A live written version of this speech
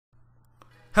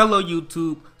Hello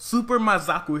YouTube, Super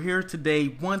Mazaku here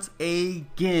today once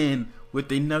again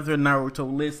with another Naruto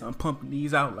list. I'm pumping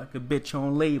these out like a bitch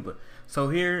on labor. So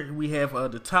here we have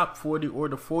the top 40 or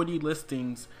the 40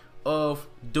 listings of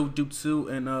Dojutsu,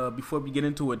 and before we get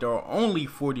into it, there are only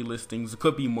 40 listings. It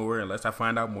could be more unless I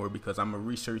find out more because I'm a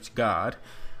research god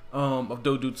of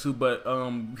Dojutsu, but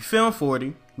we found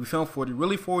 40,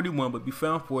 really 41, but we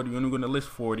found 40 and we're going to list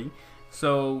 40.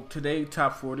 So today,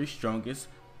 top 40 strongest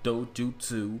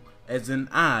Dojutsu, as in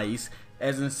eyes,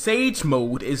 as in Sage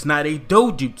Mode is not a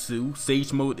Dojutsu.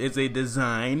 Sage Mode is a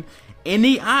design.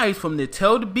 Any eyes from the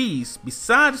tailed beast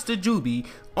besides the Jubi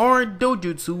aren't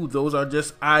Dojutsu. Those are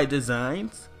just eye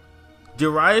designs.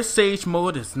 Jiraiya's Sage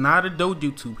Mode is not a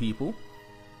Dojutsu, people.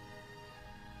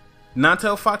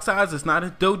 Non-tail fox eyes is not a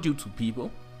Dojutsu,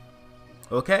 people.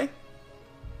 Okay?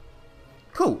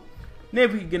 Cool. Now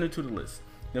we can get into the list.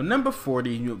 Now, number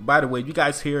 40, by the way, you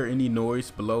guys hear any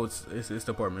noise below, it's the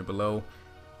apartment below.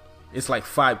 It's like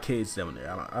 5 kids down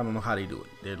there. I don't know how they do it.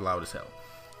 They're loud as hell.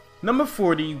 Number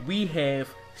 40, we have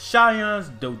Cheyenne's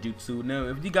Dojutsu. Now,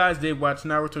 if you guys did watch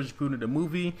Naruto Shippuden, the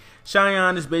movie,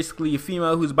 Cheyenne is basically a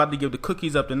female who's about to give the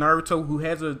cookies up to Naruto, who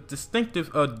has a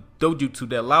distinctive Dojutsu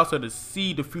that allows her to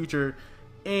see the future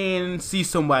and see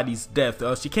somebody's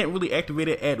death. She can't really activate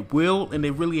it at will, and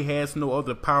it really has no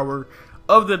other power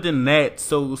other than that.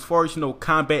 So as far as,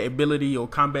 combat ability or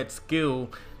combat skill,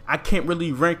 I can't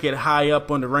really rank it high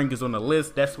up on the rankings on the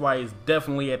list. That's why it's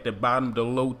definitely at the bottom, the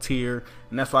low tier,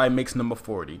 and that's why it makes number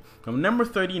 40. Number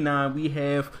 39, we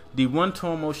have the One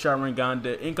Tomo Sharingan,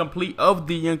 the incomplete of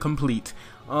the incomplete.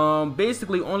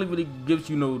 Basically only really gives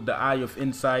you, the eye of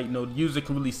insight. The user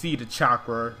can really see the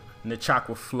chakra and the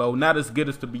chakra flow. Not as good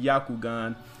as the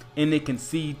Byakugan, and it can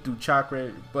see through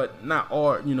chakra, but not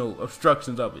all,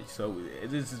 obstructions of it. So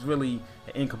this is really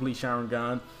an incomplete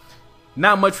Sharingan.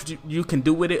 Not much you can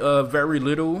do with it, very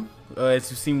little, as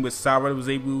you've seen what Sakura was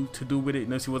able to do with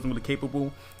it. She wasn't really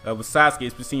capable. With Sasuke,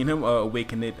 we've seen him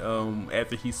awaken it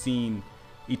after he's seen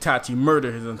Itachi murder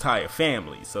his entire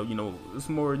family. So, it's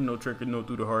more, triggered,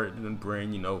 through the heart and the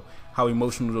brain, how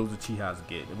emotional those Uchihas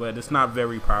get. But it's not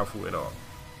very powerful at all.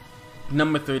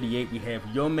 Number 38, we have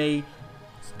Yomei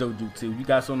Dojutsu. You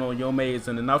guys don't know, Yomei is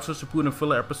in the Naruto Shippuden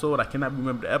filler episode. I cannot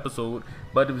remember the episode,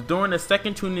 but it was during the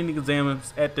second Chunin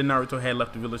exams after Naruto had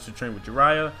left the village to train with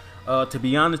Jiraiya. To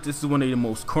be honest, this is one of the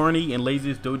most corny and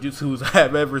laziest Dojutsus I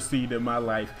have ever seen in my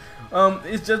life.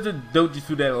 It's just a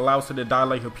Dojutsu that allows her to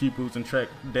dilate her pupils and track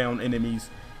down enemies,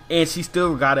 and she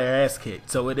still got her ass kicked,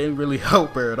 so it didn't really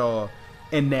help her at all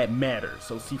in that matter.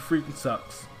 So she freaking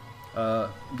sucks.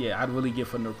 Yeah, I'd really give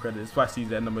her no credit. That's why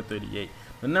she's at number 38.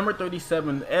 The number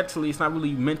 37, actually, it's not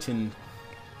really mentioned,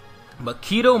 but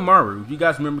Kidomaru. You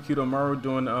guys remember Kidomaru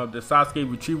during the Sasuke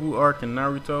retrieval arc in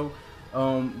Naruto?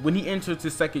 When he enters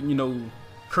his second,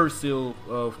 curse seal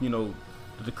of,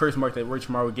 the curse mark that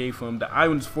Orochimaru gave him, the eye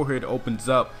on his forehead opens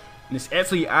up, and it's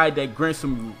actually an eye that grants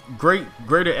him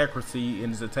greater accuracy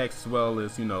in his attacks, as well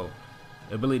as,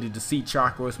 ability to see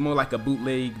chakra. It's more like a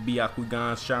bootleg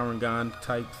Byakugan, Sharingan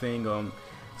type thing.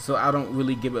 So I don't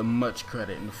really give it much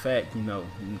credit. In fact,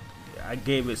 I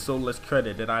gave it so less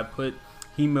credit that I put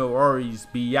Himawari's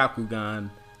Byakugan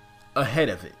ahead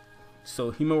of it.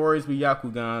 So Himawari's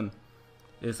Byakugan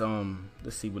is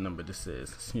let's see what number this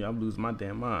is. I'm losing my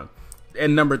damn mind. At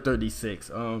number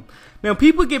 36. Now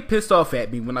people get pissed off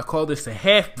at me when I call this a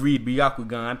half-breed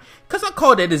Byakugan, because I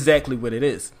call that exactly what it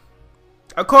is.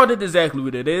 He's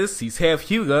half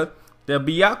Hyuga. The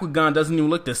Byakugan doesn't even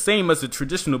look the same as the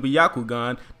traditional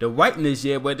Byakugan. The whiteness,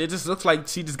 yeah, but it just looks like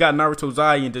she just got Naruto's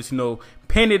eye and just,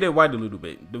 painted it white a little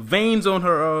bit. The veins on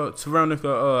her, surrounding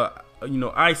her,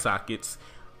 eye sockets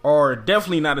are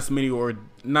definitely not as many or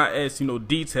not as,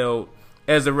 detailed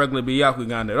as a regular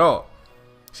Byakugan at all.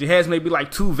 She has maybe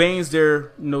like 2 veins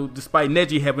there, despite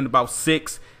Neji having about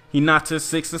 6. Hinata's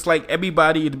 6. It's like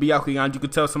everybody in the Byakugan, you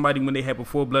could tell somebody when they have a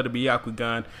full-blooded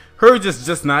Byakugan. Hers is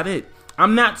just not it.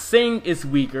 I'm not saying it's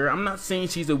weaker. I'm not saying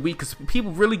she's a weak, because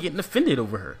people really getting offended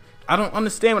over her. I don't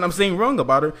understand what I'm saying wrong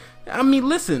about her. I mean,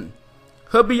 listen,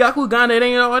 her Byakugan, it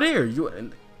ain't all there.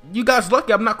 You guys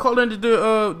lucky I'm not calling it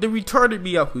the retarded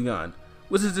Byakugan,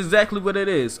 which is exactly what it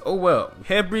is. Oh well,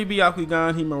 half-breed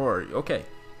Byakugan, Himawari. Okay.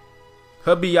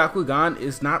 Her Byakugan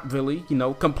is not really,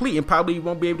 complete, and probably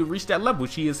won't be able to reach that level.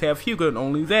 She is half Hyuga, and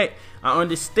only that. I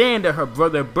understand that her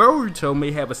brother Boruto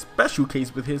may have a special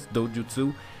case with his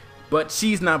Dojutsu, but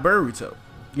she's not Boruto.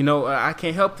 I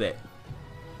can't help that.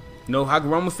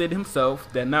 Hagoromo said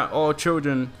himself that not all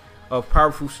children of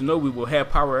powerful shinobi will have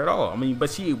power at all. I mean, but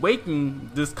she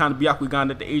awakened this kind of Byakugan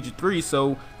at the age of 3,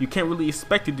 so you can't really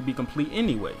expect it to be complete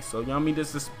anyway. So,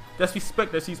 that's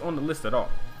respect that she's on the list at all.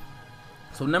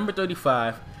 So number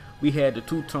 35, we had the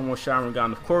two-tone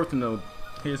Sharingan. Of course,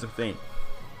 here's the thing.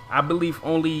 I believe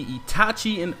only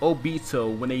Itachi and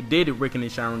Obito, when they did Awakening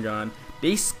Sharingan,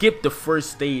 they skipped the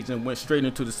first stage and went straight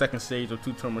into the second stage of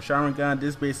two-tone Sharingan.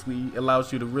 This basically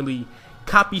allows you to really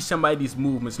copy somebody's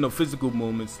movements, physical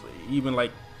movements, even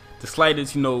like the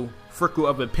slightest, frickle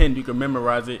of a pen, you can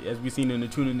memorize it, as we've seen in the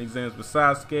tuning exams with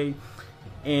Sasuke.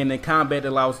 And in combat,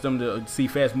 allows them to see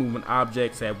fast moving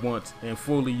objects at once and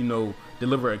fully,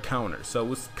 deliver a counter.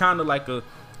 So it's kind of like a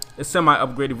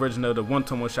semi-upgraded version of the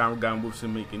one-tone Sharingan, which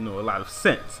should make, a lot of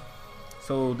sense.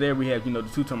 So there we have, the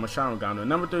two-tone Sharingan. At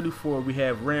number 34, we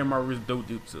have Ranmaru's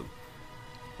Dojutsu.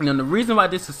 Now the reason why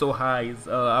this is so high is,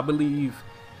 I believe,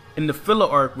 in the filler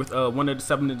arc with one of the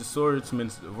 7 Ninja Swordsmen,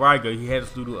 Raiga, he had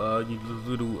this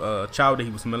little child that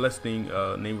he was molesting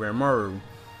named Ranmaru,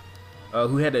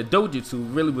 who had a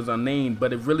Dojutsu, really was unnamed,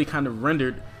 but it really kind of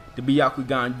rendered the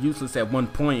Byakugan useless at one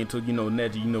point until,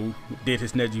 Neji, did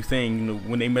his Neji thing,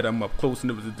 when they met him up close,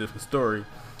 and it was a different story.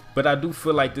 But I do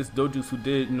feel like this Dojutsu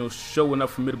did, show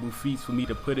enough formidable feats for me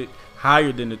to put it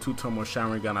higher than the two-tone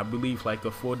Sharingan. I believe like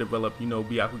a full developed,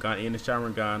 Byakugan and the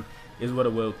Sharingan is what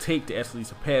it will take to actually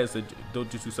surpass a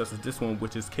Dojutsu such as this one,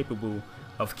 which is capable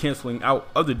of canceling out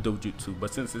other Dojutsu.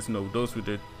 But since it's, those were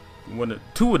the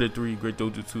two of the 3 great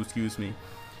Dojutsu, excuse me,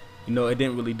 it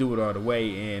didn't really do it all the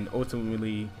way, and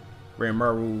ultimately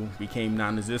Ranmaru became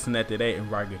non-existent after that,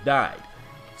 and Raiga died.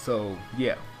 So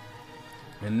yeah.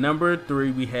 And number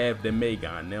 3, we have the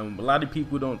Magon. Now, a lot of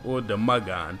people don't, or the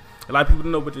Magon. A lot of people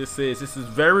don't know what this is. This is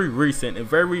very recent and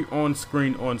very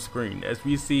on-screen. As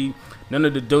we see, none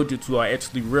of the Dojutsu are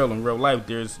actually real in real life.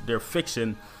 They're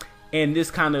fiction, and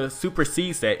this kind of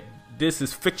supersedes that. This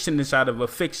is fiction inside of a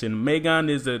fiction. Magon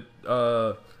is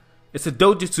it's a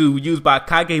Dojutsu used by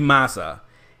Kagemasa.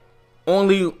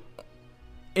 Only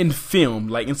in film,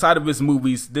 like inside of his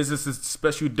movies, this is a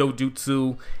special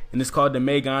Dojutsu, and it's called the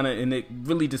Magon, and it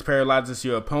really just paralyzes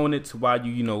your opponents while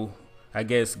you, I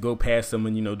guess, go past them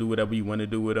and, do whatever you want to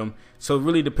do with them. So it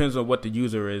really depends on what the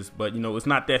user is, but, it's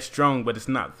not that strong, but it's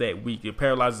not that weak. It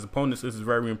paralyzes opponents. This is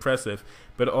very impressive,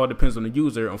 but it all depends on the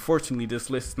user. Unfortunately, this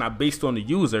list is not based on the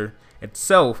user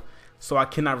itself, so I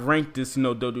cannot rank this,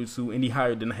 Dojutsu any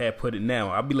higher than I have put it now.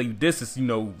 I believe this is,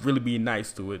 really being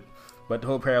nice to it. But the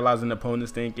whole paralyzing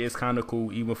opponents thing is kind of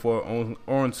cool, even for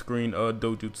on-screen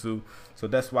Dojutsu. So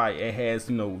that's why it has,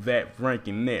 that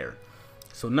ranking there.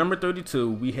 So number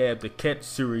 32, we have the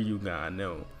Ketsuryugan.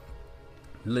 Now,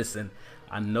 listen,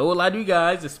 I know a lot of you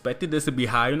guys expected this to be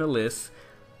higher on the list,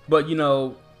 but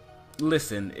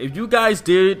listen, if you guys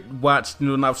did watch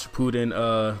Naruto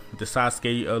Shippuden, the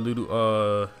Sasuke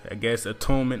little I guess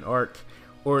atonement arc,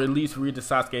 or at least read the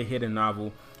Sasuke hidden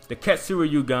novel, the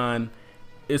Ketsuryugan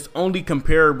is only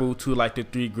comparable to like the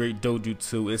 3 great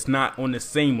Dojutsu. It's not on the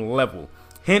same level.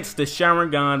 Hence, the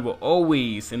Sharingan will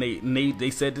always, and they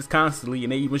said this constantly,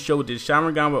 and they even showed that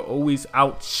Sharingan will always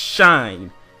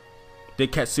outshine the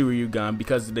Ketsuryugan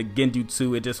because of the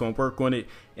Genjutsu. It just won't work on it,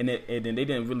 and then they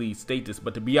didn't really state this,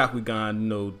 but the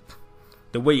Byakugan,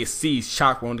 the way it sees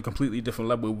chakra on a completely different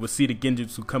level, it will see the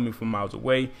Genjutsu coming from miles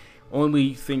away.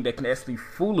 Only thing that can actually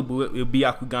fool a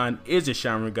Byakugan is a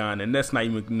Sharingan, and that's not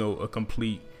even a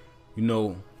complete,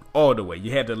 all the way.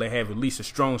 You had to have at least a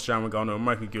strong Sharingan or a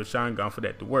Micro Sharingan for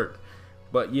that to work.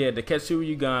 But yeah, the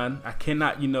Ketsuryugan, I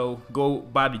cannot, go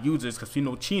by the users because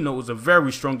Chino is a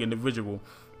very strong individual,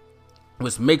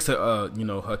 which makes her,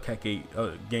 her Kake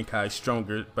Genkai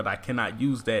stronger. But I cannot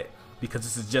use that because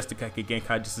this is just the Kake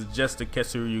Genkai. This is just the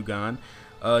Ketsuryugan.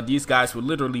 These guys were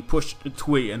literally pushed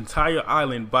to an entire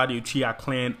island by the Uchiha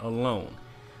clan alone.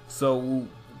 So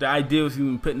the idea of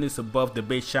even putting this above the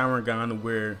base Sharingan,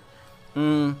 where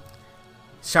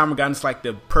Sharingan is like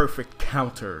the perfect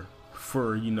counter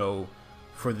for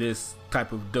for this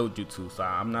type of Dojutsu. So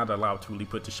I'm not allowed to really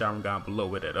put the Sharingan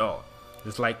below it at all.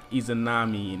 It's like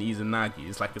Izanami and Izanagi.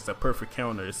 It's like it's a perfect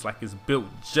counter. It's like it's built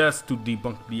just to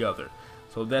debunk the other.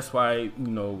 So that's why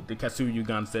the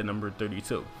Ketsuryugan is at number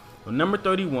 32. On number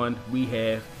 31, we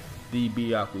have the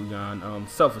Byakugan.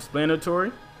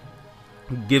 Self-explanatory.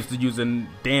 Gives the user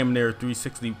damn near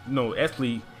 360. No,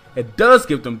 actually, it does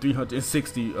give them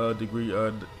 360 degree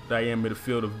diameter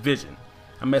field of vision.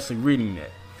 I'm actually reading that.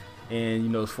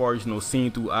 And as far as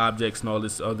seeing through objects and all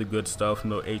this other good stuff,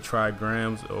 8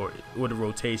 trigrams or the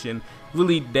rotation.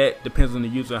 Really, that depends on the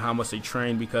user and how much they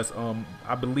train. Because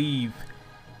I believe,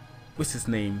 what's his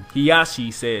name?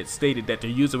 Hiyashi stated that the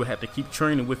user would have to keep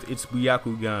training with its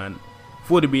Byakugan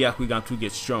for the Byakugan to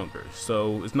get stronger.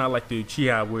 So it's not like the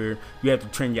Uchiha where you have to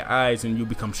train your eyes and you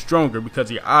become stronger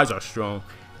because your eyes are strong.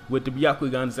 With the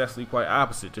Byakugan, it's actually quite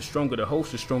opposite. The stronger the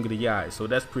host, the stronger the eyes. So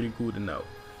that's pretty cool to know.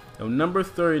 Now, number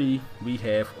 30, we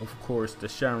have, of course, the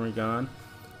Sharingan,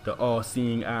 the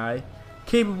all-seeing eye,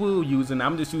 capable of using.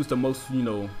 I'm just using the most,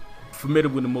 familiar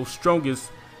with the most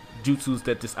strongest jutsus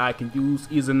that this eye can use,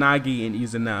 Izanagi and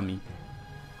Izanami.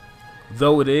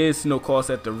 Though it is,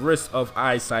 caused at the risk of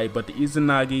eyesight, but the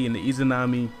Izanagi and the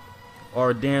Izanami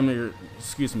are damn near,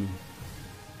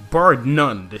 bar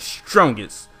none, the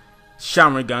strongest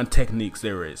Sharingan techniques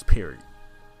there is, period.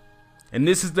 And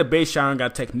this is the base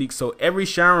Sharingan technique. So every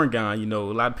Sharingan, a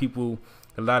lot of people,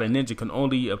 a lot of ninja can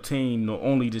only obtain,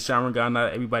 only the Sharingan.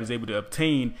 Not everybody's able to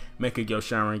obtain Mecha Gyo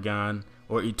Sharingan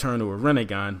or Eternal or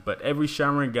Rinnegan, but every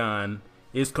Sharingan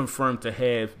is confirmed to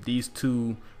have these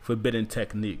two forbidden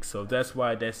techniques. So that's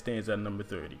why that stands at number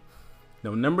 30.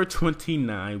 Now, number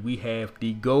 29, we have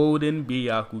the Golden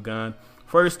Byakugan.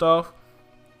 First off,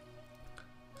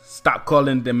 stop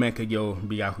calling the Mecha Gyo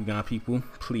Byakugan, people,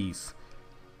 please.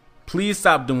 Please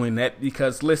stop doing that,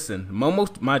 because listen,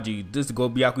 this Go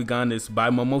Byakugan is by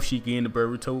Momoshiki in the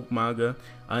Boruto manga.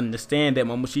 I understand that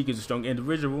Momoshiki is a strong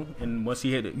individual, and once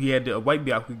he had the white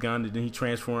Byakugan, and then he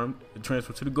transferred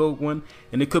to the gold one,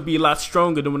 and it could be a lot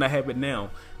stronger than what I have it now.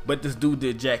 But this dude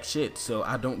did jack shit, so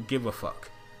I don't give a fuck.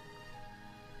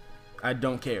 I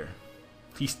don't care.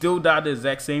 He still died the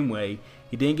exact same way.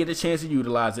 He didn't get a chance to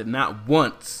utilize it, not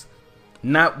once.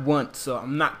 Not once. So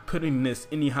I'm not putting this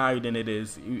any higher than it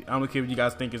is. I don't care if you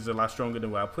guys think it's a lot stronger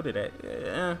than where I put it at.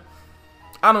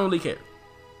 I don't really care.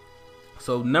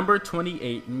 So number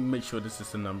 28, let me make sure this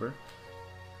is the number.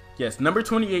 Yes, number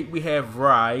 28, we have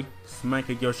Rai,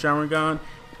 Mecha Gyo Sharingan.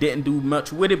 Didn't do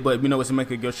much with it, but it's a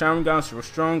Mecha Gyo Sharingan, so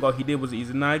strong. All he did was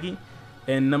Izanagi.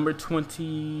 And number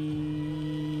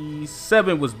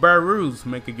 27 was Baru's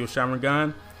Mecha Gyo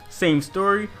Sharingan. Same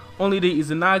story, only the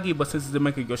Izanagi, but since it's the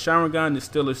Mecha Gyo Sharingan, it's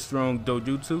still a strong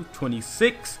Dojutsu.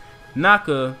 26,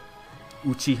 Naka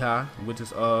Uchiha, which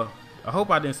is I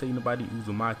hope I didn't say nobody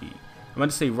Uzumaki. I'm going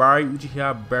to say Rai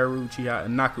Uchiha, Baru Uchiha,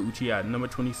 and Naka Uchiha. Number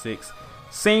 26,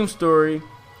 same story,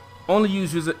 only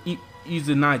use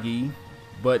Izanagi,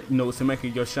 but it's a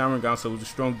Mecha Gyo Sharingan, so it's a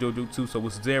strong Dojutsu, so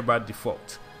it's there by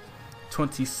default.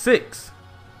 25,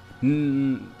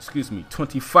 Narari,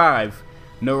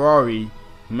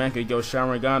 Mecha Gyo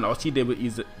Sharingan. All she did was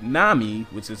Izanami,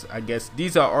 which is, I guess,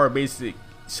 these are our basic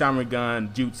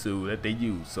Sharingan jutsu that they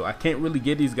use. So I can't really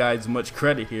give these guys much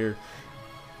credit here,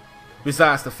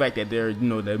 besides the fact that they're,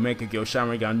 the Mecha Gyo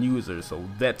Sharingan users. So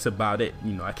that's about it.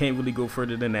 I can't really go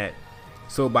further than that.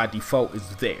 So by default,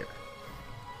 it's there.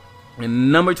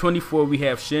 And number 24, we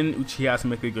have Shin Uchiha's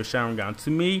Mecha Gyo Sharingan. To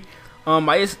me,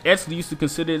 I actually used to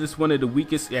consider this one of the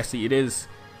weakest. Actually, it is,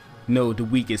 the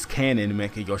weakest canon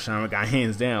Mecha Gyo Sharingan,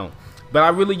 hands down. But I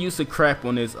really used to crap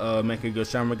on this Mecha Gyo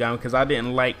Sharingan because I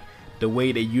didn't like the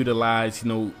way they utilized,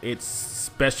 its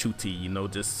specialty.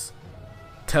 Just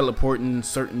teleporting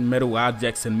certain metal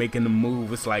objects and making them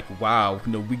move. It's like, wow,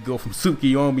 we go from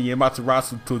Tsukiyomi and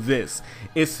Matarasu to this.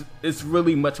 It's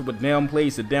really much of a downplay,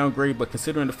 it's a downgrade. But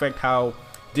considering the fact how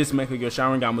this Mecha Gyo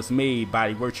Sharingan was made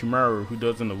by Orochimaru, who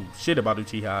doesn't know shit about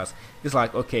Uchihas, it's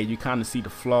like, okay, you kind of see the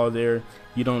flaw there.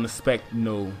 You don't expect,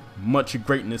 much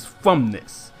greatness from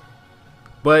this.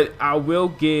 But I will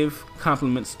give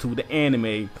compliments to the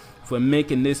anime for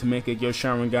making this Mecha Gyo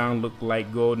Sharingan look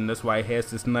like gold, and that's why it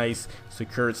has this nice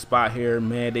secured spot here.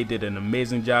 Man, they did an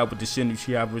amazing job with the Shin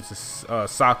Uchiha versus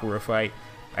Sakura fight.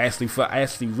 I actually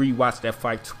rewatched that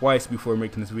fight twice before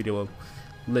making this video.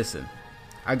 Listen,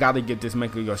 I gotta give this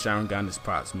Mecha Gyo Sharingan its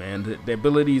props, man. The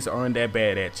abilities aren't that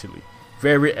bad, actually.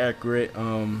 Very accurate.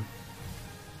 I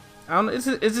don't know, it's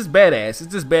just badass.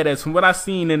 It's just badass. From what I've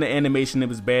seen in the animation, it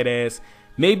was badass.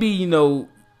 Maybe,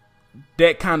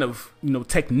 that kind of,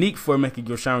 technique for Mecha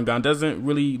Gyo Sharingan doesn't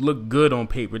really look good on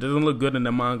paper. It doesn't look good in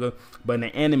the manga, but in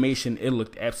the animation, it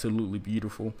looked absolutely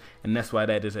beautiful. And that's why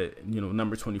that is at,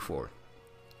 number 24.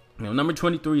 Now, number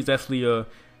 23 is actually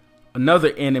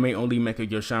another anime-only Mecha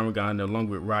Gyo Sharingan, along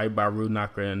with Rai, Baru,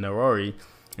 Naka, and Narari.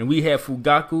 And we have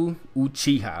Fugaku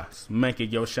Uchiha's Mecha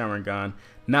Gyo Sharingan.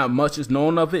 Not much is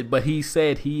known of it, but he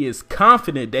said he is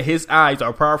confident that his eyes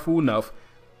are powerful enough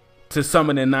to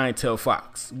summon a nine-tailed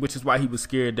fox, which is why he was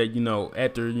scared that,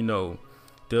 after,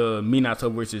 the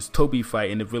Minato versus Tobi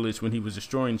fight in the village when he was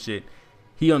destroying shit,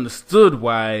 he understood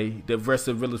why the rest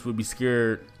of the village would be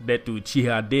scared that the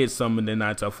Uchiha did summon the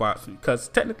nine-tailed fox, because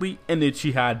technically, and the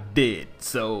Uchiha did,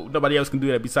 so nobody else can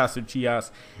do that besides the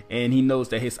Uchihas, and he knows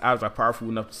that his eyes are powerful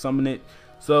enough to summon it.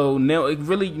 So now it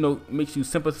really, makes you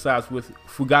sympathize with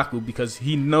Fugaku, because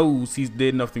he knows he's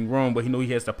did nothing wrong, but he knows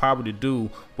he has the power to do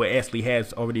what actually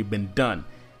has already been done.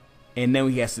 And now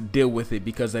he has to deal with it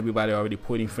because everybody already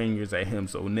pointing fingers at him.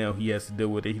 So now he has to deal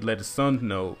with it. He let his son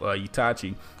know,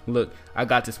 Itachi, look, I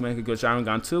got this Mega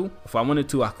Sharingan too. If I wanted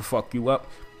to, I could fuck you up.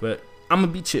 But I'm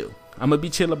going to be chill. I'm going to be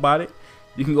chill about it.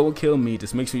 You can go and kill me.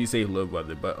 Just make sure you save little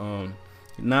brother. But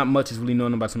not much is really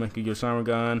known about the Mega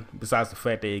Sharingan besides the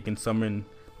fact that it can summon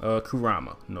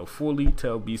Kurama. You know, fully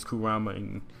tell Beast Kurama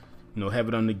and, you know, have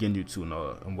it on the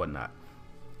Genjutsu and whatnot.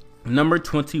 Number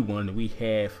 21, we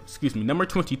have, number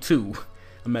 22,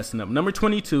 I'm messing up. Number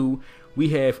 22, we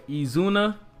have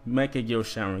Izuna Mecha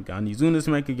Sharingan. Izuna's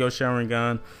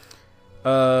Mecha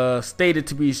Sharingan, stated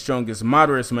to be strongest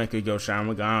moderate Mecha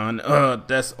Sharingan.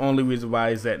 That's the only reason why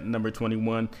it's at number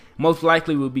 21. Most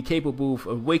likely will be capable of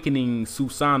awakening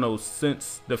Susanoo,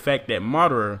 since the fact that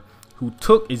Madara, who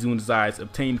took Izuna's eyes,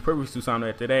 obtained perfect Susanoo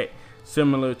after that,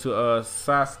 similar to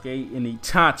Sasuke and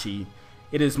Itachi.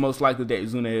 It is most likely that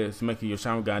Izuna's Mecha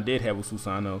Sharingan did have a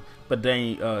Susanoo, but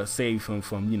they saved him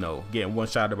from, you know, getting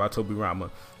one-shotted by Tobirama.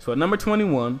 So at number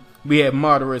 21, we have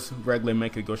Madara's regular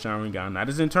Mecha Sharingan. Not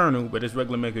his internal, but his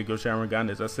regular Mecha Sharingan,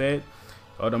 as I said.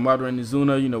 The Madara and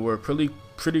Izuna, you know, were pretty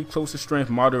close to strength.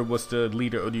 Madara was the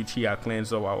leader of the Uchiha clan,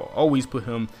 so I will always put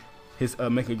his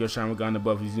Mecha Sharingan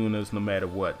above Izuna's no matter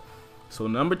what. So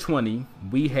number 20,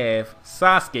 we have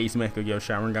Sasuke's Mecha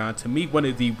Sharingan. To me, one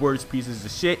of the worst pieces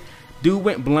of shit. Dude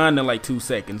went blind in like 2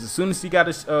 seconds. As soon as he got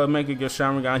his Mecha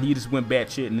Sharingan, he just went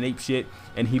batshit and ape shit,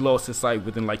 and he lost his sight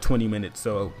within like 20 minutes.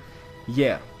 So,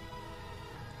 yeah.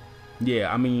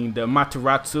 Yeah, I mean, the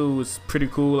Amaterasu is pretty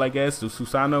cool, I guess. The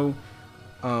Susanoo,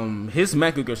 his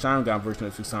Mecha Sharingan version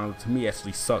of Susanoo, to me,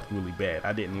 actually sucked really bad.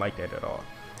 I didn't like that at all.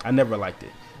 I never liked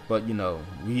it. But, you know,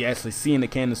 we actually see in the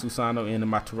canon Susanoo and the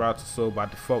Amaterasu, so by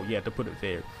default, you have to put it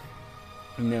there.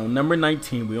 Now, number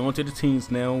 19, we're on to the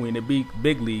teens now. We're in the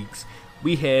big leagues.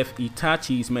 We have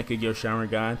Itachi's Mecha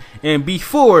Sharingan. And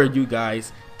before you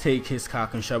guys take his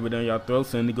cock and shove it down your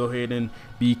throats and go ahead and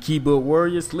be keyboard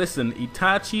warriors, listen,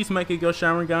 Itachi's Mecha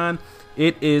Sharingan,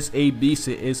 it is a beast.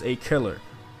 It is a killer.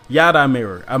 Yada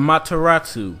Mirror,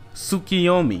 Amaterasu,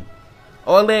 Tsukiyomi,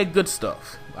 all that good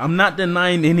stuff. I'm not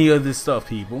denying any of this stuff,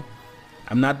 people.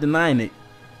 I'm not denying it.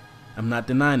 I'm not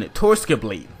denying it. Torska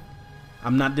Blade.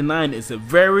 I'm not denying it. It's a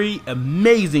very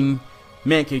amazing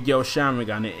Mecha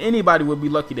Sharingan, and anybody would be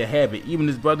lucky to have it, even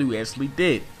his brother who actually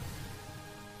did.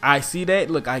 I see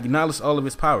that. Look, I acknowledge all of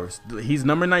his powers. He's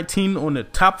number 19 on the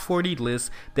top 40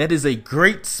 list. That is a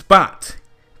great spot,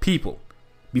 people.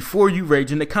 Before you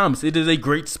rage in the comments, it is a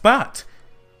great spot.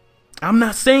 I'm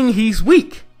not saying he's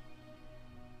weak.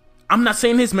 I'm not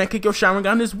saying his Mecha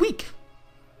Sharingan is weak.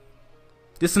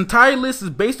 This entire list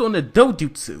is based on the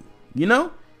Dojutsu, you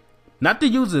know? Not the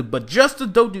user, but just the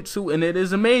Dojutsu, and it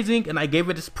is amazing, and I gave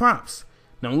it its props.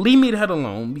 Now leave me the hell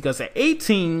alone, because at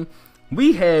 18,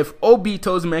 we have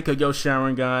Obito's Mecha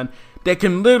Sharingan that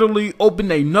can literally open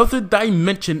another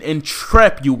dimension and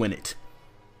trap you in it.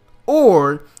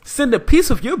 Or send a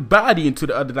piece of your body into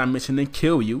the other dimension and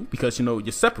kill you, because, you know,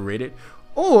 you're separated.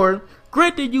 Or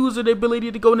grant the user the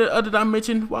ability to go in the other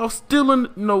dimension while still in,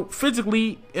 you know,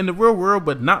 physically in the real world,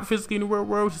 but not physically in the real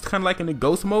world, just kind of like in the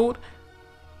ghost mode.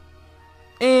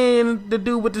 And the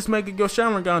dude with this Mecha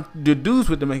Sharingan, the dudes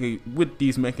with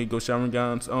these Mecha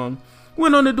Sharingans,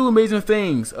 went on to do amazing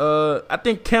things. I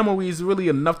think Kamui is really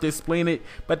enough to explain it,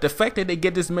 but the fact that they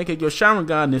get this Mecha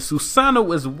Sharingan and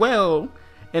Susanoo as well,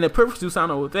 and a perfect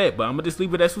Susanoo with that, but I'm gonna just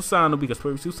leave it at Susanoo because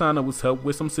perfect Susanoo was helped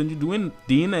with some Senju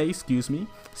DNA,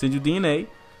 Senju DNA,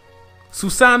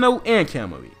 Susanoo and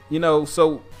Kamui, you know,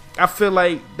 so I feel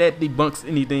like that debunks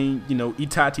anything, you know,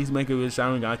 Itachi's Mecha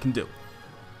Sharingan can do.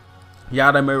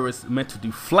 Yada Mirror is meant to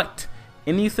deflect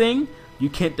anything. You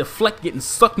can't deflect getting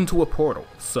sucked into a portal.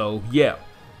 So, yeah.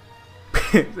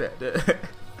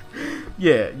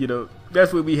 Yeah, you know,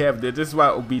 that's what we have there. This is why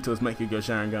Obito's Mecha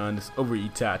Sharingan is over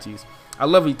Itachi's. I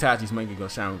love Itachi's Mecha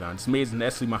Sharingan. It's amazing.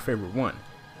 That's actually my favorite one.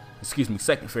 Excuse me,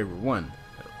 second favorite one.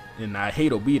 And I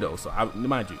hate Obito, so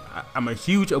mind you, I'm a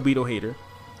huge Obito hater.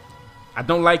 I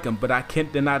don't like him, but I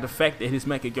can't deny the fact that his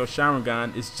Mecha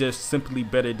Sharingan is just simply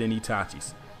better than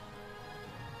Itachi's.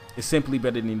 It's simply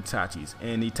better than Itachi's.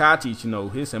 And Itachi's, you know,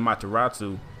 his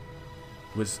Amaterasu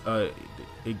was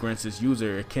it grants its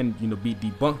user, it can, you know, be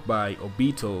debunked by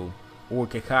Obito or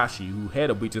Kakashi, who had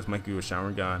Obito's Mecha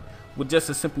Sharingan with just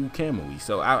a simple Kamui.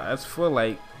 So I feel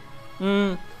like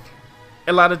a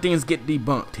lot of things get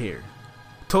debunked here.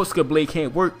 Torska Blade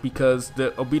can't work because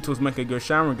the Obito's Mecha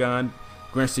Sharingan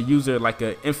grants the user like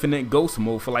an infinite ghost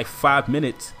mode for like 5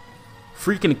 minutes.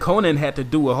 Freaking Conan had to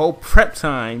do a whole prep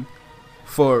time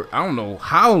for I don't know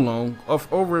how long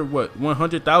of over what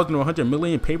 100,000 or 100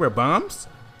 million paper bombs,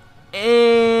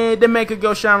 and the Mecha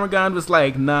Sharingan was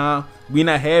like, nah, We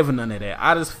not having none of that.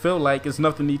 I just feel like it's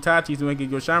nothing Itachi's Mega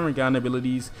Sharingan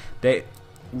abilities that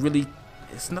really,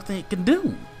 it's nothing it can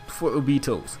do for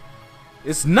Obito's.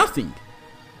 It's nothing.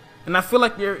 And I feel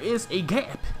like there is a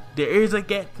gap. There is a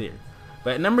gap there.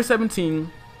 But at number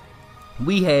 17,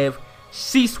 we have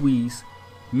Shisui's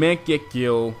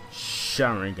Mangekyo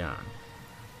Sharingan.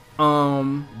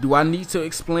 Do I need to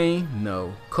explain?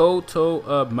 No. Koto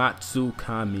of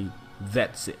Matsukami.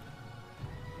 That's it.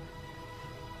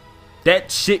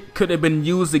 That shit could have been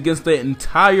used against the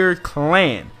entire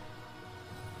clan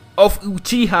of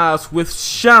Uchihas with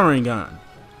Sharingan.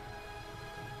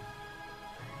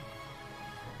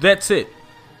 That's it.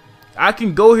 I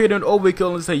can go here and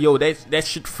overkill and say, yo, that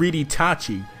shit freed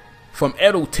Itachi from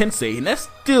Edo Tensei, and that's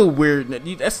still weird.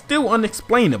 That's still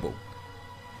unexplainable.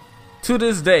 To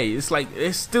this day, it's like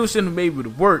it still shouldn't be able to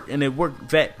work, and it worked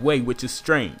that way, which is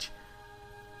strange.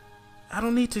 I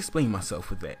don't need to explain myself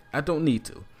with that. I don't need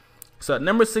to. So at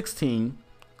number 16,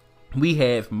 we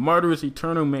have Martyrs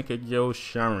Eternal Mangekyo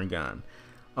Sharingan.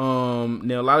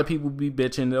 Now a lot of people be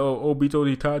bitching, oh,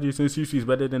 Obito Itachi since Shisui's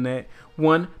better than that.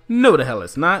 1, no the hell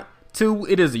it's not. 2,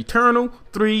 it is eternal.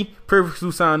 3, Perfect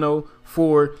Susanoo.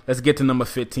 4, let's get to number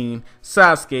 15,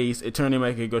 Sasuke's Eternal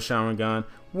Mangekyo Sharingan.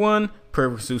 1,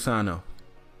 Perfect Susanoo.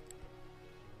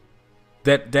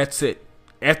 That's it.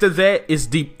 After that, it's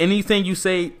deep. Anything you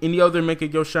say, any other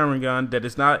Mangekyo Sharingan that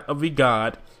is not of a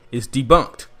god is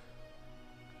debunked.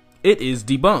 It is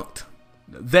debunked.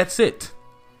 That's it.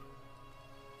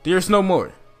 There's no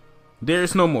more.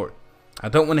 There's no more. I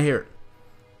don't want to hear it.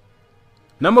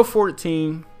 Number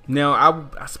 14. Now,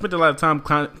 I spent a lot of time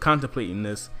contemplating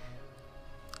this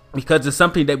because it's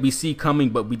something that we see coming,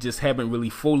 but we just haven't really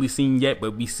fully seen yet.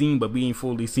 But we ain't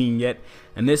fully seen yet.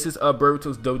 And this is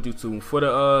Boruto's Dojutsu. For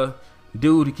the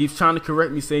dude who keeps trying to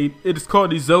correct me, saying it is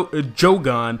called a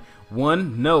Jogan.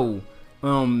 1, no.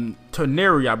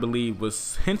 Toneri, I believe,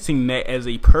 was hinting that as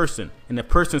a person, in a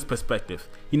person's perspective.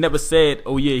 He never said,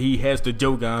 oh yeah, he has the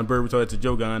Jogan, Boruto has the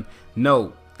Jogan.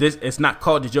 No, it's not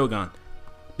called the Jogan.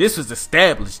 This was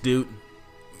established, dude.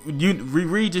 You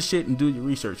reread your shit and do your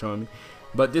research on me.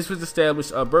 But this was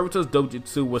established. Boruto's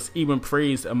Dojutsu was even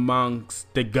praised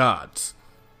amongst the gods.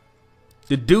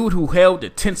 The dude who held the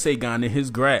Tenseigan in his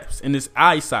grasp, in his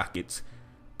eye sockets,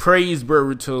 praised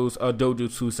Boruto's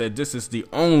Dojutsu, said this is the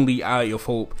only eye of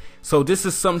hope. So this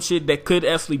is some shit that could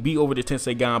actually be over the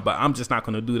Tenseigan, but I'm just not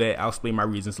going to do that. I'll explain my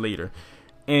reasons later.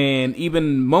 And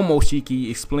even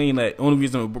Momoshiki explained that the only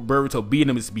reason Boruto beat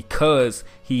him is because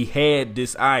he had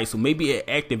this eye. So maybe it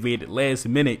activated last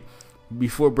minute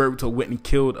before Boruto went and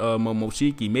killed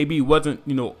Momoshiki. Maybe it wasn't,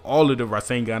 all of the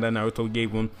Rasengan that Naruto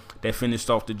gave him that finished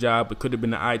off the job. It could have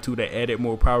been the eye too that added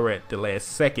more power at the last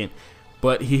second.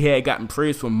 But he had gotten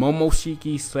praise from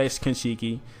Momoshiki /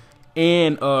 Kenshiki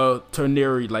and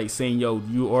Toneri, like saying, yo,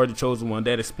 you are the chosen one.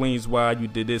 That explains why you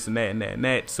did this and that and that and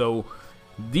that. So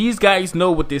these guys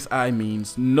know what this eye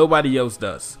means. Nobody else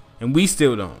does. And we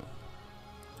still don't.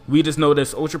 We just know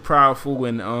that's ultra powerful,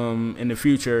 and in the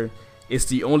future, it's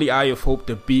the only eye of hope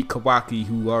to beat Kawaki,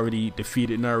 who already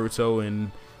defeated Naruto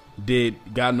and did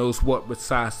God knows what with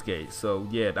Sasuke. So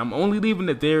yeah, I'm only leaving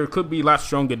it there. It could be a lot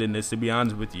stronger than this, to be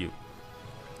honest with you.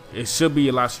 It should be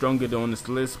a lot stronger than on this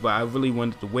list, but I really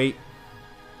wanted to wait.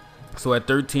 So at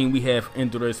 13, we have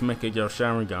Endurance Mangekyo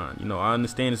Sharingan. I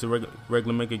understand it's a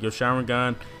regular Mangekyo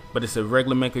Sharingan, but it's a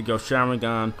regular Mangekyo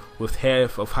Sharingan with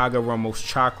half of Hagoromo's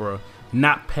chakra,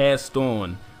 not passed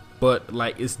on, but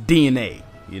like it's DNA.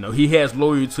 He has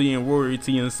loyalty and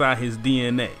royalty inside his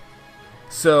DNA.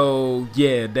 So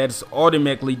yeah, that's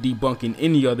automatically debunking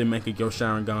any other Mangekyo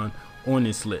Sharingan on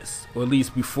this list, or at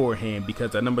least beforehand,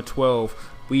 because at number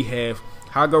 12, we have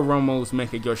Hagoromo's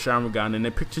Mangekyo Sharingan. And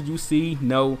the picture you see,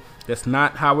 no, that's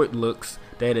not how it looks.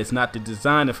 That is not the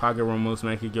design of Hagoromo's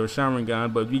Mangekyo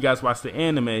Sharingan. But if you guys watch the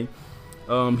anime,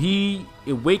 he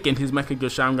awakened his Mangekyo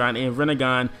Sharingan and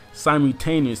Rinnegan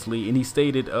simultaneously, and he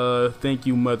stated, thank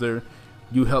you, mother.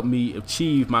 You helped me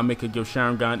achieve my Mangekyo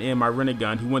Sharingan and my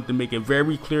Rinnegan. He wanted to make it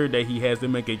very clear that he has the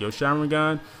Mangekyo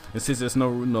Sharingan. And since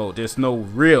there's no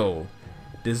real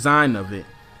design of it,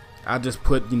 I just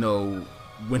put,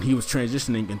 when he was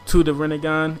transitioning into the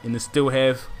Rinnegan, and it still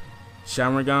have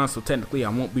Sharingan. So technically I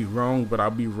won't be wrong, but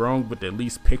I'll be wrong with the at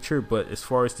least picture. But as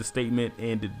far as the statement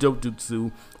and the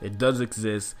Dojutsu, it does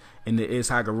exist, and it is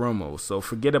Hagoromo. So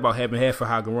forget about having half of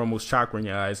Hagoromo's chakra in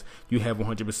your eyes. You have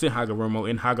 100% Hagoromo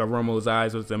in Hagoromo's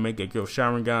eyes, which make it your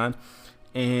Sharingan.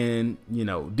 And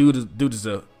dude is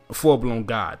a full-blown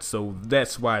god. So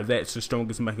that's why that's the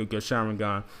strongest Mangekyo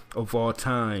Sharingan of all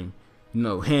time.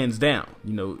 Hands down.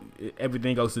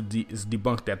 Everything else is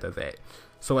debunked after that.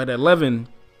 So at 11,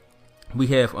 we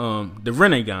have the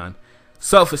Rinnegan.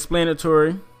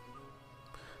 Self-explanatory.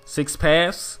 6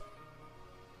 paths.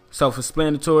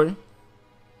 Self-explanatory.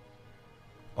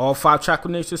 All 5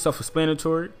 chakra natures,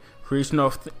 self-explanatory. Creation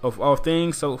of all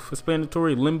things,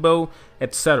 self-explanatory. Limbo,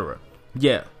 etc.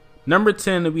 Yeah. Number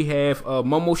 10, we have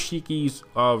Momoshiki's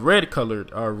red-colored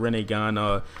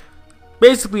Rinnegan.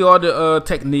 Basically, all the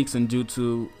techniques and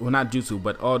jutsu, well, not jutsu,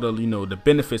 but all the the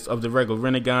benefits of the regular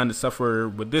Rinnegan to suffer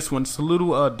with this one. It's a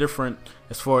little different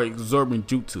as far as absorbing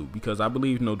jutsu, because I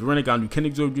believe the Rinnegan you can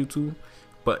absorb jutsu,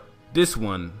 but this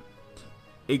one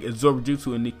it absorbs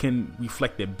jutsu and it can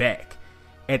reflect it back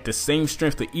at the same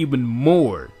strength or even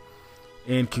more,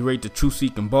 and create the true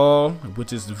seeking ball,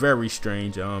 which is very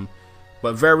strange,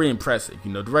 but very impressive.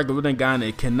 The regular Rinnegan,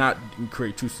 it cannot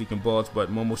create true seeking balls,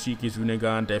 but Momoshiki's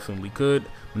Rinnegan definitely could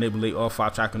manipulate all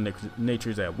 5 chakra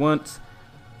natures at once.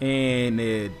 And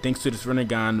thanks to this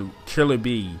Rinnegan, Killer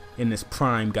Bee in his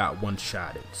prime got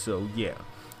one-shotted. So yeah.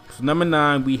 So number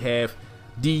 9, we have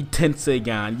the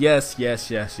Tensegan. Yes.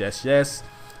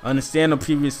 Understand the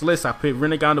previous list, I put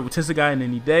Rinnegan over Tensegan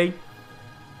any day.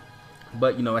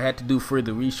 But I had to do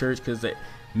further research, because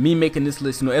me making this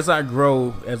list, as I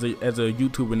grow as a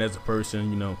YouTuber and as a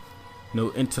person,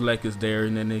 intellect is there,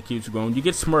 and then it keeps growing. You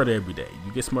get smarter every day.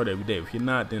 If you're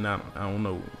not, then I don't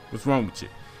know what's wrong with you.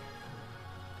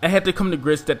 I had to come to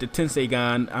grips that the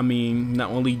Tensegan, not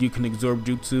only you can absorb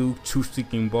jutsu, truth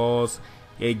seeking balls,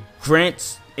 it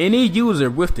grants any user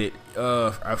with it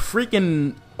a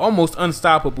freaking almost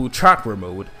unstoppable chakra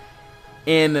mode,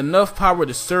 and enough power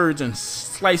to surge and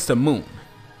slice the moon.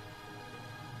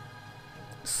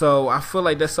 So I feel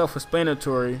like that's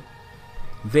self-explanatory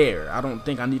there. I don't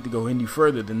think I need to go any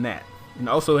further than that. And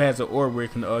also has an aura where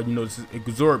it can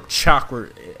absorb chakra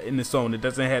in its own. He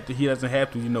doesn't have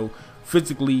to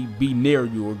physically be near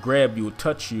you or grab you or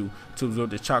touch you to absorb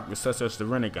the chakra, such as the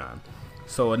Rinnegan.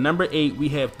 So at number 8, we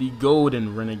have the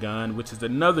Golden Rinnegan, which is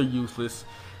another useless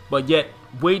but yet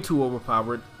way too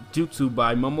overpowered jutsu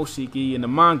by Momoshiki in the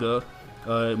manga.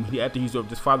 After he absorbed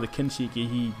his father Kenshiki,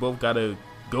 he both got a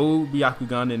gold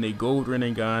Byakugan and a gold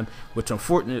Rinnegan, which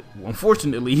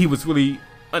unfortunately he was really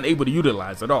unable to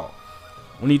utilize at all.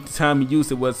 Only time he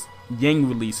used it was Yin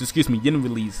release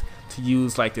to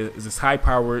use like this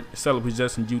high-powered Stellar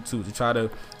Possession jutsu to try to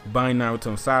bind Naruto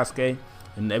and Sasuke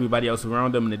and everybody else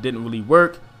around him, and it didn't really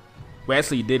work. Well,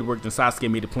 actually it did work, and Sasuke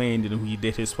made a plan, and he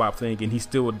did his swap thing, and he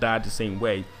still died the same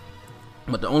way.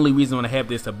 But the only reason I have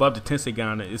this above the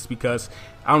Tensegan is because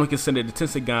I only consider the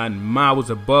Tensegan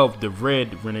miles above the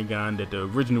red Rinnegan that the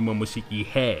original Momoshiki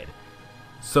had.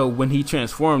 So when he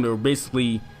transformed or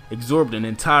basically absorbed an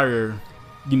entire,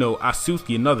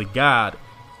 Asuki, another god,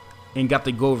 and got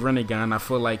the gold Rinnegan, I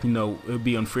feel like, it would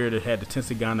be unfair to have the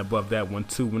Tensegan above that one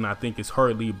too, when I think it's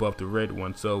hardly above the red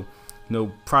one. So,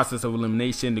 process of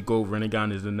elimination, the gold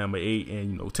Rinnegan is the number 8,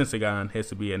 and, Tensegan has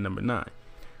to be at number 9.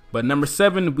 But number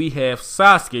 7, we have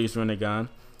Sasuke's Rinnegan.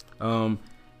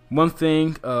 One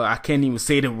thing, I can't even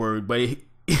say the word, but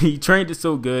he trained it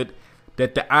so good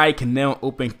that the eye can now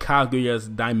open Kaguya's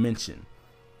dimension.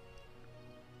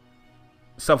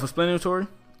 Self-explanatory?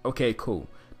 Okay, cool.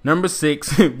 Number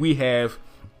 6, we have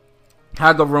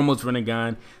Hagoromo's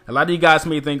Rinnegan. A lot of you guys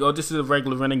may think, oh, this is a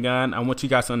regular Rinnegan. I want you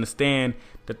guys to understand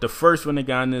that the first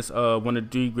Rinnegan is one of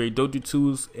the 3 great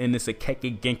Dojutsus, and it's a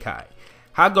Kekkei Genkai.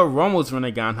 Hagoromo's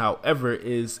Rinnegan, however,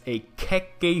 is a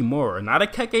Kekkei Mora, not a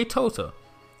Kekkei Tota,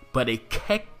 but a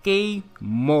Kekkei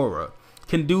Mora.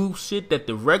 Can do shit that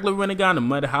the regular Rinnegan, no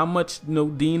matter how much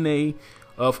DNA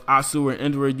of Asura and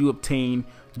Indra you obtain,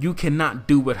 you cannot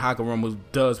do what Hagoromo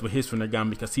does with his Rinnegan,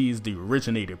 because he is the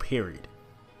originator, period.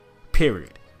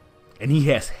 And he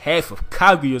has half of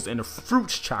Kaguya's and the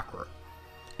Fruits Chakra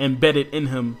embedded in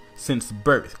him since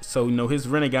birth. So, his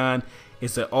Rinnegan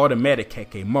is an automatic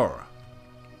Kekkei Mora.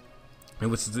 And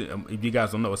which is, if you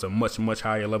guys don't know, it's a much, much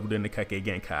higher level than the Kekkei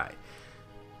Genkai.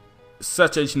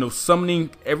 Such as, summoning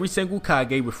every single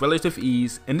Kage with relative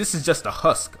ease. And this is just a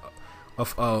husk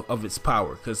of its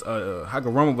power, because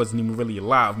Hagoromo wasn't even really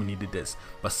alive when he did this.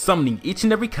 But summoning each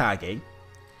and every Kage,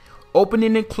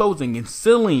 opening and closing and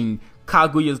sealing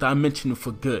Kaguya's dimension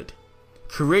for good.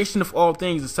 Creation of all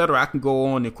things, etc. I can go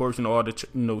on, of course, all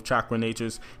the chakra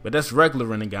natures, but that's regular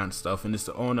Rinnegan stuff, and it's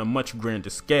on a much grander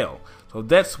scale. So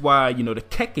that's why the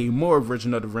Kekkei Mora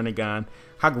version of the Rinnegan,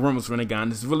 Hagoromo's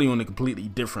Rinnegan, is really on a completely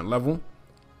different level.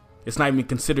 It's not even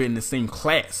considered in the same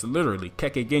class, literally.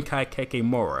 Kekkei Genkai, Kekkei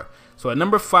Mora. So at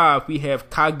number 5, we have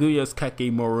Kaguya's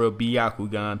Kekkei Mora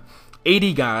Byakugan.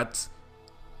 80 gods.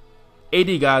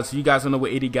 80 gods. You guys don't know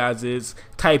what 80 gods is?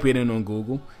 Type it in on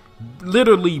Google.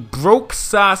 Literally broke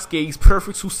Sasuke's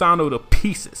perfect Susanoo to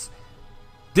pieces.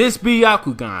 This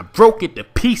Byakugan broke it to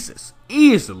pieces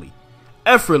easily.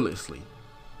 effortlessly.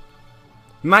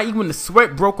 Not even the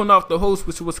sweat broken off the host,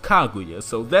 which was Kaguya.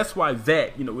 So that's why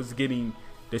that, is getting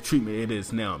the treatment it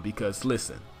is now. Because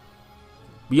listen,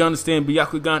 we understand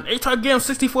Byakugan. They try to get him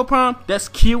 64 prime. That's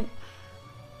cute.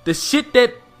 The shit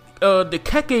that the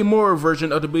Kekemura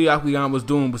version of the Byakugan was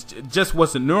doing just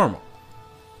wasn't normal.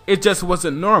 It just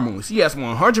wasn't normal. She has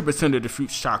 100% of the fruit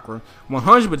chakra,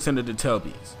 100% of the tail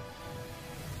beads.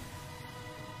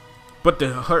 But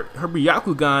her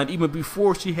Byakugan, even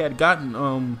before she had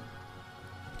gotten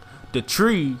the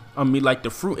tree, like the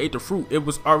fruit, ate the fruit, it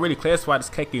was already classified as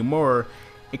Kekemura.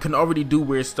 It can already do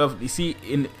weird stuff. You see,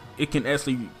 it can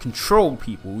actually control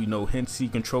people. Hence he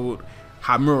controlled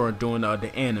Hamura during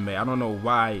the anime. I don't know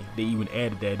why they even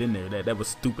added that in there. That was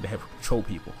stupid to have to control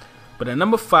people. But at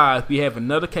number 5, we have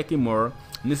another Kekemura,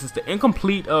 and this is the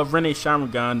incomplete of Rene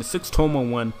Sharingan, the 6-tomo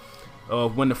one.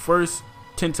 When the first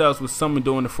 10 tails was summoned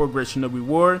during the 4th Great Shinobi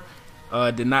War,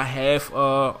 did not have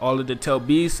all of the tail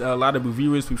beasts. A lot of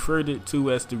reviewers referred it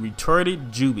to as the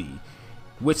retarded Jubi,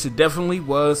 which definitely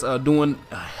was doing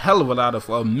a hell of a lot of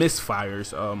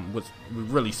misfires. Was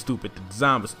really stupid. The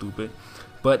design was stupid.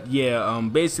 But yeah,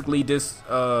 basically this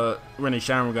Rene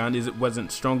Sharingan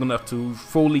wasn't strong enough to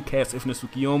fully cast Infinite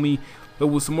Tsukiyomi. It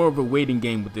was more of a waiting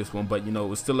game with this one, but it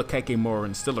was still a Kekemura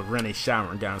and still a Rene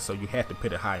Sharingan, so you had to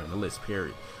put it higher on the list,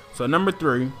 period. So number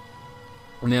 3,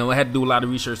 now I had to do a lot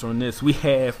of research on this. We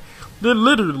have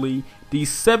literally the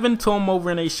 7-tomo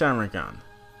Rene Sharingan.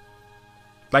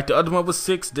 Like the other one was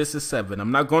 6, this is 7.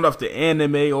 I'm not going off the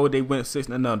anime, or they went 6.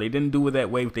 No, they didn't do it that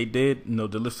way. If they did,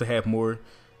 the list would have more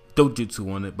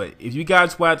Dojutsu on it. But if you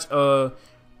guys watch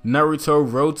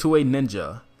Naruto Road to a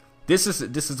Ninja, this is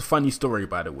a funny story,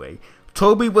 by the way.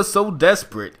 Toby was so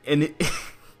desperate, and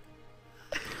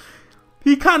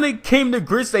he kind of came to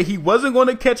grits that he wasn't going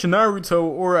to catch Naruto,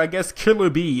 or I guess Killer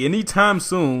Bee, anytime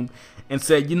soon, and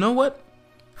said, you know what,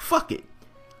 fuck it.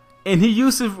 And he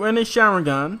used his Rene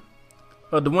Sharingan,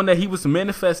 the one that he was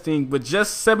manifesting, with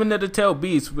just 7 of the tail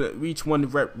beasts. Each one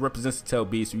represents the tail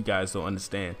beast. You guys don't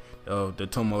understand the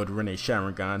tomo of the Rene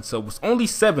Sharingan. So it was only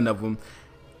 7 of them.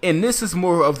 And this is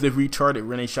more of the retarded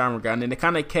Rene Sharingan. And it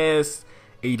kind of casts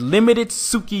a limited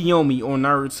Tsukiyomi on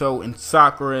Naruto and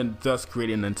Sakura, and thus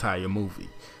creating an entire movie.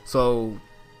 So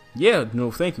yeah,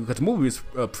 thank you, because the movie is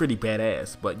pretty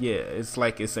badass. But yeah, it's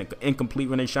like it's an incomplete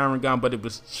Rene Sharingan, but it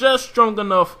was just strong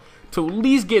enough to at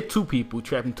least get 2 people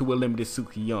trapped into a limited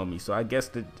Tsukiyomi. So I guess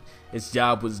that its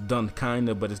job was done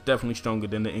kinda, but it's definitely stronger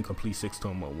than the incomplete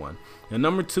 6-tomo one. And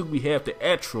number 2, we have the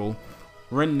actual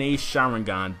Rene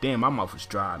Sharingan. Damn, my mouth is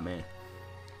dry, man.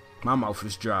 My mouth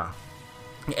is dry.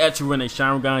 The actual Rene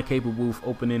Sharingan, capable of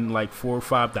opening like 4 or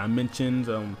 5 dimensions,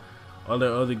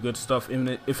 other good stuff,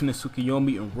 Infinite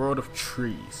Tsukiyomi and World of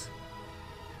Trees.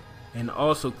 And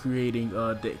also creating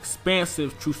the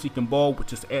expansive True Seeking Ball,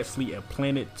 which is actually a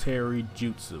planetary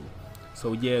jutsu.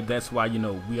 So yeah, that's why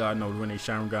we all know Rene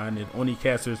Sharingan. And only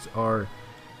casters are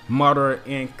Madara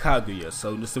and Kaguya.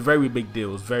 So it's a very big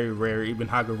deal. It's very rare. Even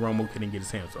Hagoromo couldn't get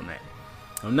his hands on that.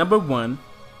 Number 1.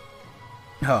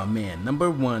 Oh man, number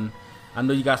 1. I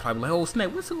know you guys probably like, oh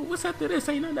snap, what's after this?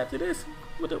 Ain't nothing after this.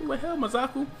 What the hell,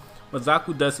 Mazaku?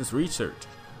 Mazaku does his research.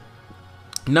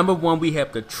 Number 1, we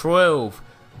have the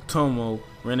 12-tomo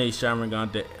Rene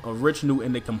Sharingan, the original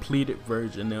and the completed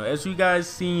version. Now, as you guys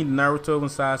seen, Naruto and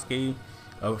Sasuke,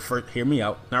 hear me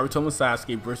out, Naruto and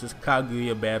Sasuke versus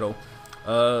Kaguya battle.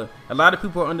 A lot of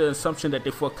people are under the assumption that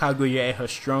they fought Kaguya at her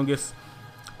strongest,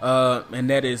 and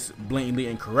that is blatantly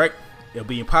incorrect. It'll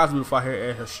be impossible to fight her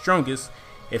at her strongest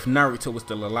if Naruto was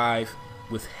still alive,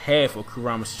 with half of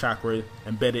Kurama's chakra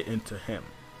embedded into him,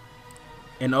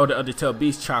 and all the other tail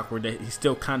beast chakra that he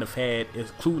still kind of had,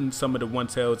 including some of the one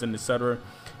tails and etc.,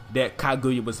 that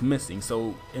Kaguya was missing.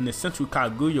 So in the central,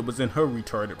 Kaguya was in her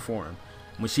retarded form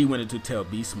when she went into tail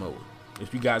beast mode,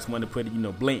 if you guys want to put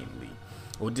it blatantly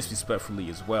or disrespectfully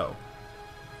as well.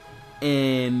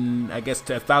 And I guess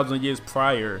to 1,000 years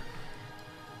prior,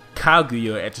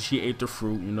 Kaguya, after she ate the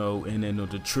fruit, and then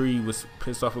the tree was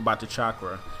pissed off about the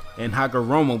chakra, and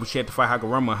Hagoromo, but she had to fight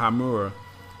Hagoromo and Hamura,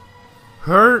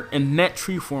 her in that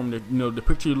tree form, the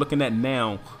picture you're looking at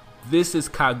now, this is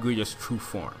Kaguya's true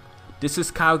form. This is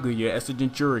Kaguya as a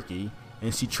Jinchuriki,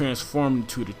 and she transformed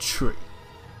into the tree.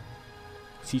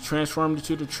 She transformed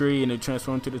into the tree, and it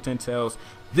transformed into the 10 tails.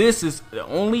 This is the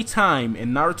only time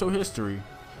in Naruto history,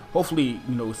 hopefully,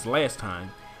 it's the last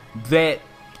time, that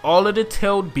all of the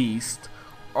tailed beasts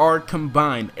are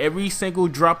combined. Every single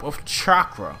drop of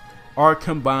chakra are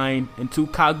combined into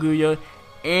Kaguya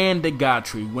and the God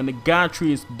Tree. When the God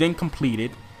Tree is then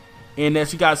completed, and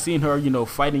as you guys seen her,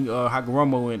 fighting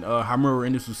Hagoromo and Hamura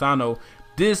in the Susanoo,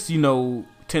 this,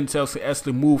 tensels can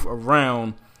actually move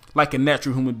around like a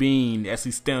natural human being, as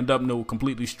he stand up, no,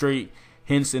 completely straight.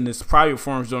 Hence, in his prior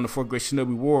forms during the Fourth Great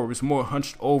Shinobi War, it was more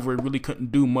hunched over, really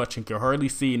couldn't do much and could hardly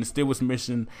see, and still was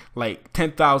missing like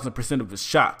 10,000% of his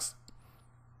shots.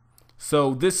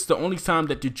 So this is the only time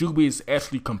that the Jubi is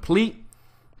actually complete,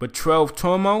 but 12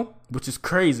 Tomo, which is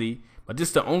crazy, but this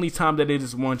is the only time that it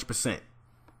is 100%.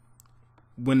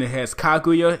 When it has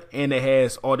Kaguya and it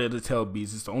has all the other tail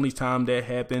beasts, it's the only time that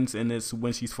happens, and it's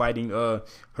when she's fighting her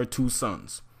 2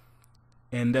 sons.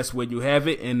 And that's where you have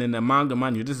it. And in the manga,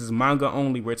 mind you, this is manga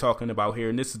only we're talking about here.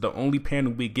 And this is the only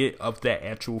panel we get of that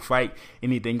actual fight.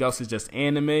 Anything else is just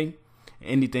anime.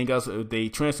 Anything else, they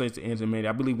translate to anime.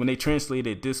 I believe when they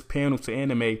translated this panel to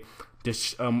anime, the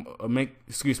Rene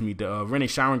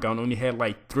Sharingan only had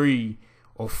like 3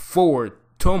 or 4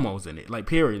 tomos in it. Like,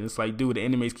 period. It's like, dude, the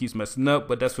anime keeps messing up.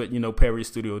 But that's what, Perry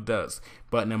Studio does.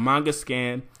 But in the manga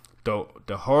scan, the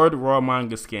hard raw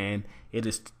manga scan, it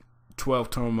is 12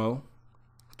 tomo.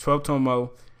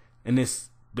 And it's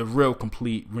the real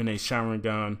complete Rene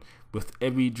Sharingan with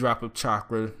every drop of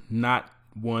chakra, not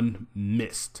one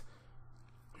missed.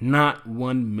 Not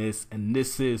one miss, and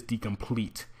this is the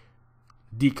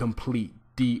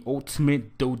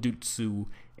ultimate Dojutsu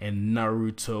and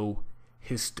Naruto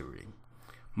history.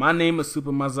 My name is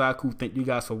Super Mazaku. Thank you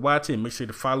guys for watching. Make sure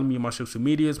to follow me on my social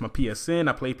medias, my PSN.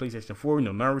 I play PlayStation 4,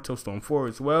 Naruto, Storm 4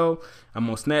 as well. I'm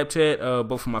on Snapchat,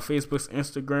 both on my Facebook,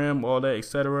 Instagram, all that,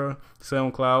 etc.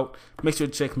 SoundCloud. Make sure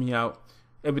to check me out.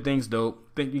 Everything's dope.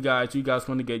 Thank you guys. You guys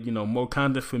want to get, more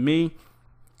content from me.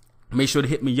 Make sure to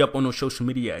hit me up on those social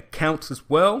media accounts as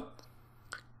well.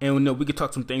 And, we can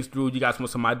talk some things through. You guys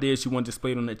want some ideas you want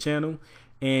displayed on the channel.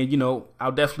 And,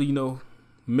 I'll definitely,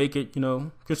 make it,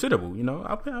 considerable.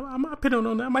 I might put it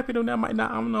on that, I might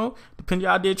not, I don't know. Depending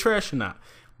y'all did trash or not.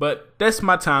 But that's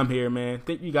my time here, man.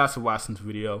 Thank you guys for watching this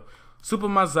video. Super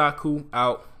Mazaku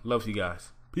out. Love you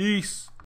guys. Peace.